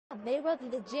Mayweather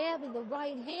the jab in the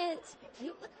right hand.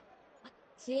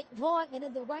 See it more, and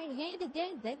in the right hand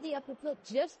again. Then the uppercut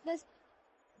just this.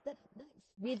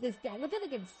 Read this guy. Look at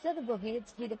the considerable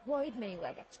hands to the Floyd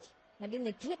Mayweather. I mean,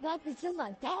 the clip up is still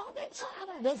like, oh,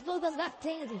 let's go the left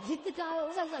hand and hit the guy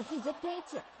over like he's a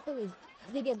dancer.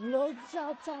 They get loads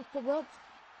shots off the ropes.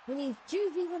 When he's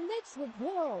choosing the mix with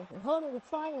World, holding the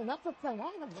fire and uppercut,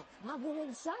 I'll go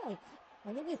inside.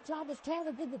 And then he tried his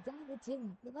Taylor did the damage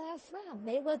in the last round.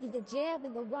 Mayweather the jab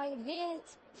in the right hand.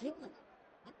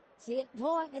 See it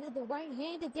more, and in the right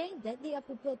hand again. Then the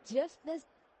uppercut just this.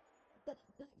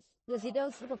 Because he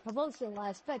knows the promotional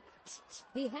aspect.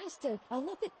 He has to.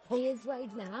 Look at his right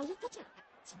now.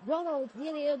 Cotto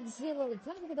really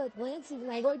talking about glancing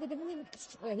like going to the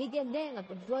minutes where he get down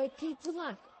and Floyd keeps him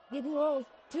on. Give you all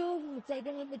two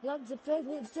taking on the gloves of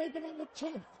President's taking on the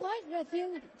chin. Floyd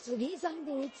refused. So he's on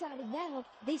the inside and now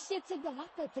he sits in the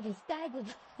hopper to the staggering.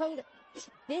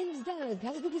 Bends down,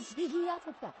 kind of a sneaky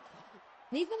uppercut.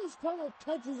 Even his Cotto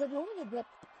touches him on it, but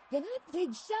they're not big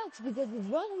shots because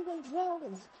he's running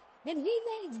controls. And he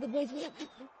makes the big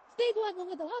one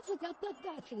with the uppercut,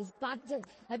 that's his boxer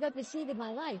I've ever seen in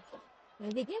my life. In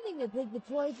the beginning, I think the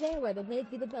Floyd Mayweather may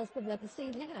be the best I've ever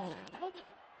seen now.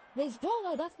 There's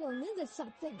Cotto, that's one into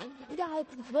something. Guys,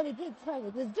 but he did try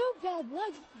it. There's no bad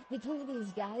blood between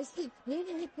these guys.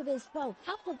 Leading it for this foe.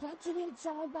 Uppercuts it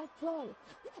inside by Floyd.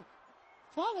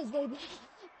 Floyd is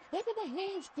look at the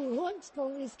hands through once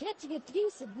for he's catching a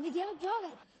piece of Miguel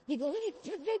Cotto. He goes,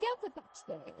 big uppercuts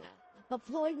there. But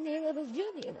Floyd Mayweather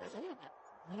Jr.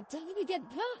 I'm telling you to get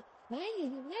caught. I ain't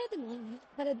even mad at him,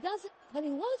 but it doesn't. But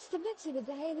he wants to mix it with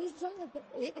the hand. He's trying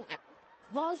to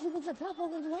falls with a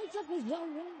couple and lights up his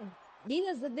own round. He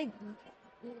does the big.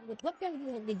 The clip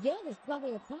and Miguel is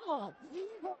probably a power.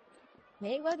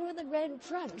 Mayweather in the red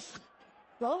trunks.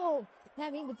 Go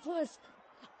having the first.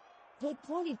 Take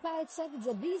 45 seconds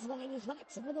of these lines, like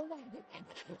some of the way.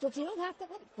 But you don't have to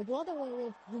look. The other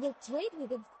way, you get straight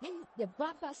with him. You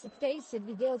bypass the face and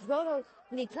you go Cotto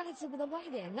and he tries it with the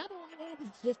right hand. Not the right hand,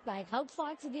 it's just by how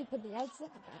far to get from the outside.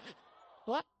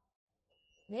 What?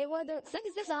 Mayweather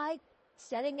sends the side,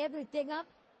 setting everything up.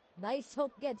 Nice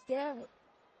hook gets there.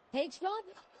 Takes one.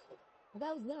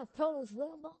 That was not Cotto's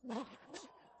little moment.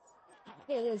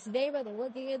 Here's Mayweather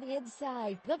looking at the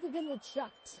inside. Look at him with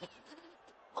shots.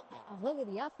 Look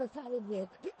at the uppercut in there.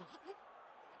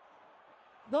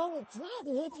 No, it's not.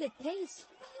 It's the case.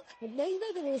 And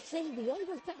Mayweather is saying the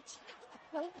overcuts.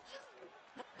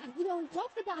 You know,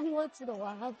 talk about him once in a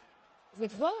while.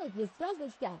 With Floyd, with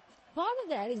this guy. Part of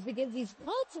that is because he's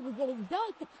constantly getting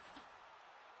dunked.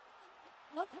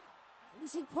 You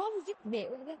see, Floyd is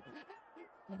Mayweather.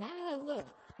 Now, look.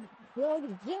 Floyd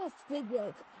is just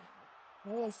good.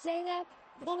 When I say that,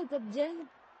 Floyd comes in.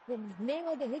 When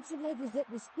Mayweather hits him like he's at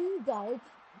the speed guard,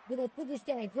 then I put this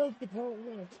guy broke the whole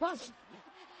crush.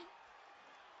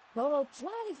 Cotto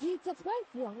trying to keep the fight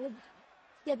for him.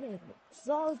 Getting a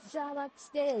solid shot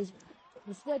upstairs.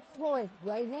 Instead, Floyd,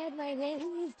 right hand, he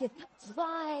needs to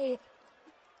slide.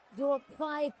 Do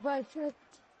apply pressure.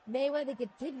 Mayweather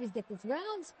continues to get his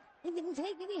rounds. He didn't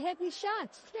take any heavy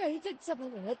shots. Sure, he took some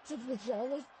of the hits of the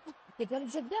shoulders. Here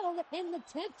comes a bell in the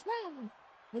 10th round.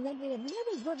 And then we have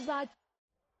never good about.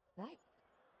 Right?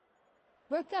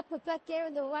 Work uppercut there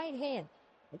in the right hand.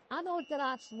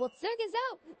 Unorthodox. Well, circus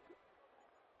out.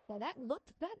 So that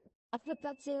looked better.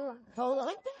 Uppercuts here. Hold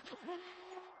on.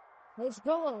 Let's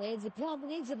go. It's a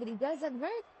combination, but he doesn't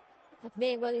hurt.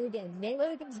 Mayweather again.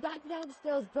 Mayweather comes back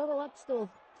downstairs. Cotto upstairs.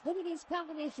 Look at these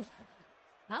combinations.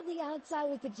 On the outside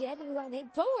with the jab and right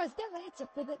hand. Towards the answer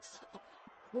for this.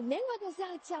 When Mayweather's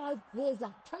outside, there's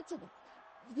a touch of it.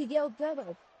 Miguel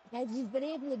Cotto. As he's been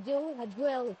able to do a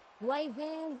drill, right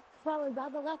hand followed by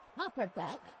the left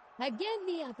uppercut. Again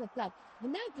the uppercut.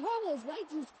 And now Carlos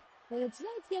right, but it's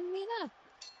not giving me enough.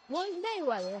 Floyd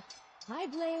Mayweather, I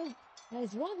blame,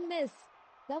 has one miss.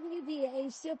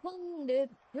 WBA seconded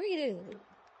 3-2.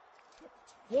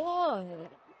 Floyd.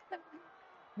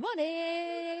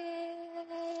 Money.